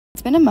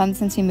It's been a month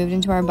since we moved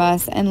into our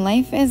bus, and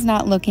life is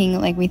not looking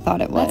like we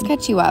thought it would. Let's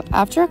catch you up.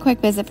 After a quick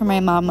visit from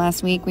my mom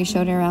last week, we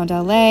showed her around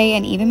LA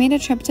and even made a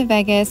trip to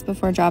Vegas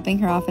before dropping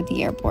her off at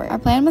the airport. Our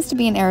plan was to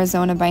be in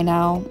Arizona by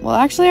now. Well,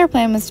 actually our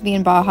plan was to be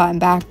in Baja and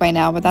back by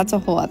now, but that's a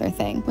whole other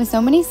thing. With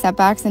so many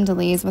setbacks and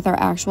delays with our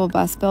actual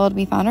bus build,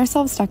 we found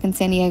ourselves stuck in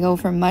San Diego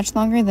for much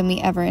longer than we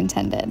ever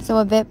intended. So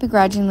a bit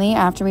begrudgingly,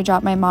 after we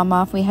dropped my mom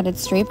off, we headed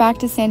straight back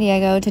to San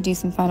Diego to do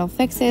some final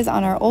fixes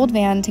on our old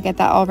van to get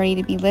that all ready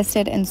to be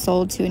listed and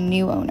sold to a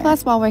new owner.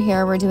 Plus, while we're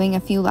here, we're doing a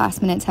few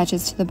last minute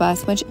touches to the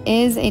bus, which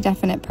is a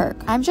definite perk.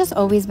 I've just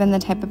always been the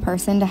type of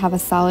person to have a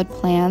solid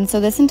plan, so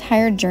this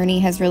entire journey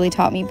has really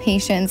taught me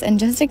patience and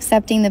just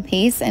accepting the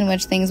pace in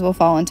which things will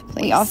fall into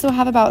place. We also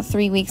have about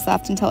 3 weeks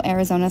left until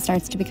Arizona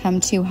starts to become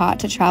too hot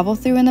to travel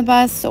through in the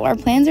bus, so our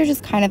plans are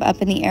just kind of up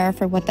in the air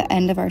for what the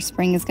end of our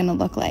spring is going to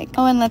look like.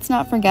 Oh, and let's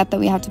not forget that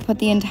we have to put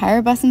the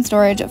entire bus in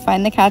storage,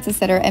 find the cats a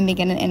sitter, and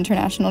begin an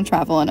international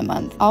travel in a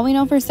month. All we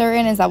know for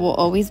certain is that we'll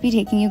always be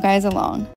taking you guys along.